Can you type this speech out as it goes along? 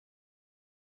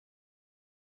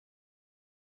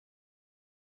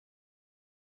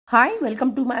Hi,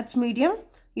 welcome to mathsmedium.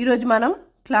 ఈరోజు మనం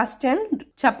class 10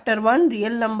 chapter 1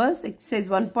 real numbers exercise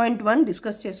 1.1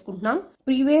 discuss చేసుకుంటున్నాం.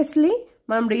 Previously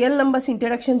మనం రియల్ నంబర్స్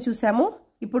ఇంట్రడక్షన్ చూసాము.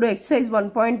 ఇప్పుడు ఎక్సర్సైజ్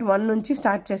 1.1 నుంచి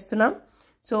స్టార్ట్ చేస్తున్నాం.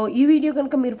 సో ఈ వీడియో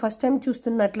కనుక మీరు ఫస్ట్ టైం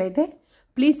చూస్తున్నట్లయితే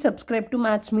please subscribe to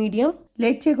mathsmedium.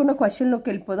 Late చేయకుండా క్వశ్చన్ లోకి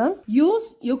వెళ్ళిపోదాం. Use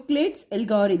Euclid's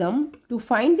algorithm to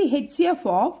find the HCF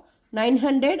of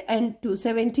 900 and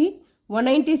 270,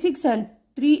 196 and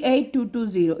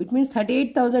 38220. It means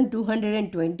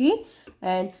 38,220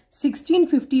 and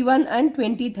 1651 and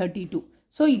 2032.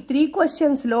 So ఈ 3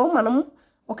 questions లో మనం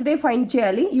ఒకటే ఫైండ్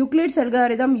చేయాలి. యూక్లిడ్స్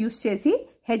అల్గారిథం యూస్ చేసి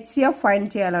హెచ్సిఎఫ్ ఫైండ్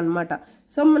చేయాలన్నమాట.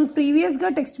 సో మన ప్రీవియస్గా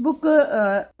text book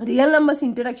real numbers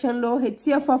ఇంట్రడక్షన్లో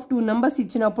HCF of 2 numbers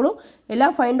ఇచ్చినప్పుడు ఎలా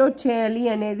ఫైండ్ అవుట్ చేయాలి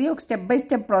అనేది ఒక స్టెప్ బై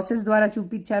స్టెప్ ప్రాసెస్ ద్వారా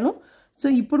చూపించాను. సో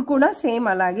ఇప్పుడు కూడా సేమ్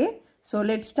అలాగే. So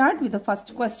let start with the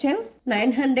first question.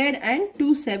 900 and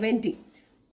 270.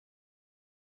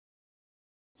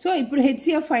 So ఇప్పుడు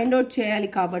హెచ్సిఎఫ్ ఫైండ్ అవుట్ చేయాలి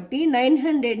కాబట్టి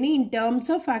 900ని in terms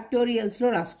of ఫ్యాక్టోరియల్స్లో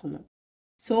రాసుకుందాం.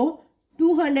 So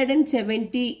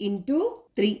 270 into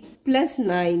 3 plus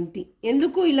 90.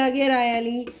 ఎందుకు ఇలాగే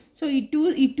రాయాలి? సో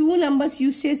ఈ టూ నంబర్స్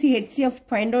యూస్ చేసి హెచ్సిఎఫ్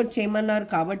ఫైండ్ అవుట్ చేయమన్నారు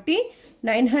కాబట్టి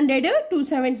 900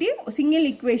 270 సింగిల్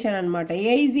ఈక్వేషన్ అనమాట.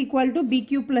 ఏ is equal to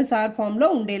BQ plus are ఫామ్లో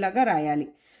ఉండేలాగా రాయాలి.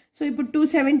 సో ఇప్పుడు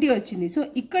 270 వచ్చింది. సో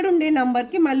ఇక్కడ ఉండే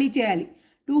నంబర్కి మళ్ళీ చేయాలి.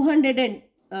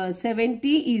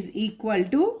 270 is equal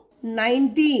to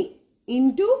 90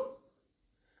 into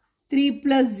 3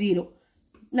 plus 0.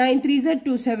 9 3s are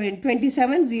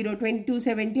 27 0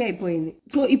 270 అయిపోయింది.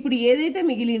 సో ఇప్పుడు ఏదైతే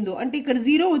మిగిలిందో అంటే ఇక్కడ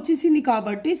 0 వచ్చేసింది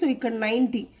కాబట్టి సో ఇక్కడ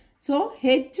 90. So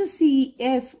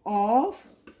HCF of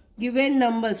given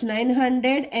numbers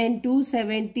 900 and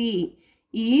 270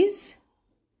 is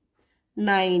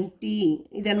 90.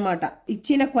 ఇదన్నమాట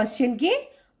ఇచ్చిన క్వశ్చన్కి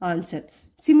ఆన్సర్.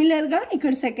 సిమిలర్గా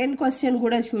ఇక్కడ సెకండ్ క్వశ్చన్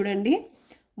కూడా చూడండి.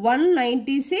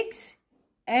 196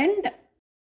 and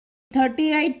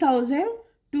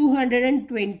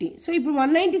 38,220. సో ఇప్పుడు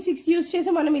 196 యూస్ చేసి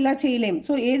మనం ఇలా చేయలేం.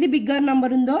 సో ఏది బిగ్గర్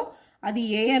నెంబర్ ఉందో అది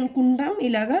ఏ అనుకుంటాం.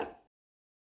 ఇలాగా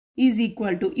ఈజ్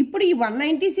ఈక్వల్ టు ఇప్పుడు ఈ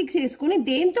 196 వేసుకుని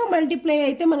దేంతో మల్టిప్లై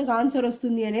అయితే మనకు ఆన్సర్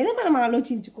వస్తుంది అనేది మనం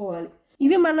ఆలోచించుకోవాలి.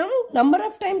 ఇవి మనం నంబర్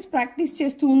ఆఫ్ టైమ్స్ ప్రాక్టీస్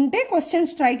చేస్తూ ఉంటే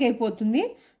క్వశ్చన్ స్ట్రైక్ అయిపోతుంది.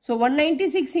 So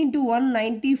 196 into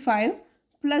 195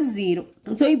 plus 0.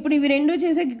 సో ఇప్పుడు ఇవి రెండు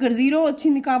చేసాక ఇక్కడ 0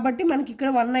 వచ్చింది కాబట్టి మనకి ఇక్కడ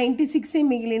 196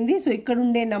 మిగిలింది. సో ఇక్కడ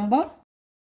ఉండే number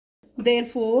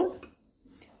therefore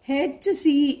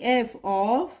HCF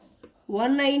of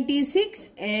 196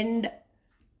 and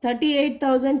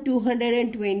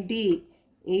 38,220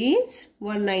 is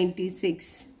 196.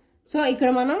 So ఇక్కడ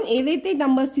మనం ఏదైతే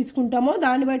నంబర్స్ తీసుకుంటామో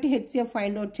దాన్ని బట్టి హెచ్సిఎఫ్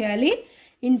ఫైండ్ అవుట్ చేయాలి.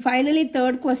 ఇన్ ఫైనలీ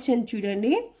థర్డ్ క్వశ్చన్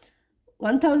చూడండి.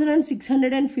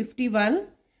 1651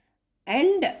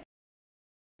 and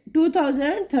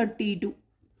 2032.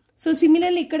 సో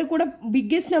సిమిలర్లీ ఇక్కడ కూడా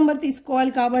బిగ్గెస్ట్ నెంబర్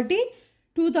తీసుకోవాలి కాబట్టి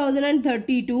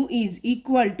 2032 is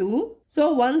equal to so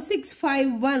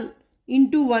 1651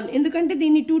 into 1. ఎందుకంటే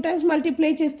దీన్ని 2 times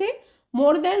మల్టిప్లై చేస్తే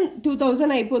మోర్ దెన్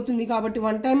 2000 అయిపోతుంది కాబట్టి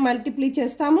 1 time మల్టిప్లై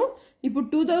చేస్తాము. ఇప్పుడు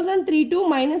 2032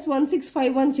 మైనస్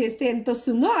 1651 చేస్తే ఎంత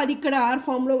వస్తుందో అది ఇక్కడ ఆర్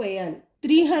ఫామ్లో వేయాలి.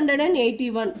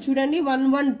 381 చూడండి.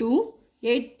 112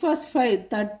 8 + 5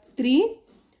 3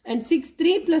 అండ్ 6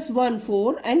 3 + 1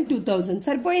 4 అండ్ 2000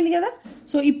 సరిపోయింది కదా.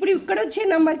 సో ఇప్పుడు ఇక్కడ వచ్చే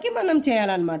నెంబర్కి మనం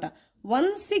చేయాలన్నమాట.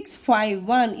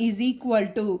 1651 is equal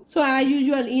to so as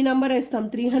usual ఈ నెంబర్ వేస్తాం.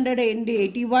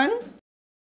 381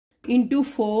 ఇంటూ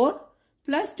 4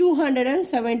 ప్లస్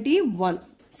 271.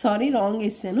 సారీ రాంగ్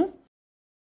వేస్తాను.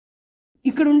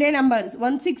 ఇక్కడ ఉండే నెంబర్స్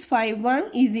 1651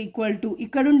 ఈజ్ ఈక్వల్ టు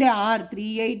ఇక్కడ ఉండే ఆర్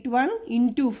 381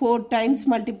 ఇంటూ 4 times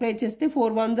మల్టిప్లై చేస్తే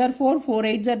 4 1s are 4 4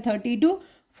 8s are 32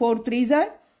 4 3s are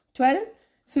 12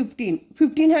 15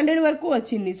 1500 వరకు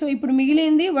వచ్చింది. సో ఇప్పుడు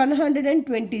మిగిలింది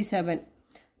 127.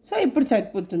 సో ఇప్పుడు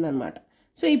సరిపోతుంది అనమాట.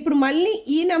 సో ఇప్పుడు మళ్ళీ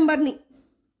ఈ నెంబర్ని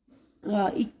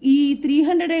ఈ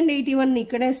 381ని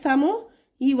ఇక్కడ వేస్తాము.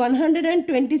 ఈ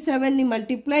 127ని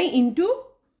multiply into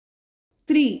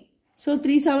 3. So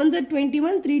 3 7s are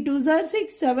 21 3 2s are 6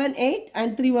 7 8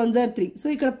 and 3 1s are 3. So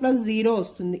ఇక్కడ ప్లస్ 0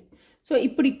 వస్తుంది. సో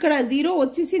ఇప్పుడు ఇక్కడ 0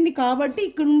 వచ్చేసింది కాబట్టి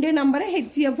ఇక్కడ ఉండే నంబరే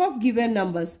HCF of given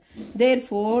numbers.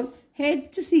 Therefore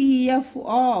HCF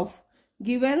of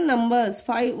given numbers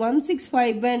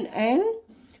 1651 and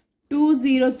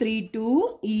 2032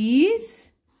 is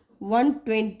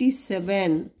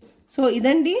 127. So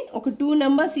ఇదండి ఒక 2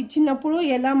 నంబర్స్ ఇచ్చినప్పుడు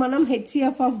ఎలా మనం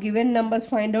HCF of given numbers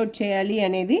find out చేయాలి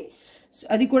అనేది,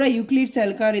 అది కూడా యూక్లిడ్స్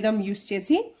అల్గారిథం యూస్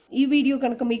చేసి. ఈ వీడియో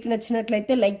కనుక మీకు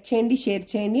నచ్చినట్లయితే లైక్ చేయండి, షేర్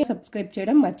చేయండి, సబ్స్క్రైబ్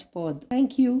చేయడం మర్చిపోవద్దు.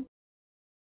 Thank you.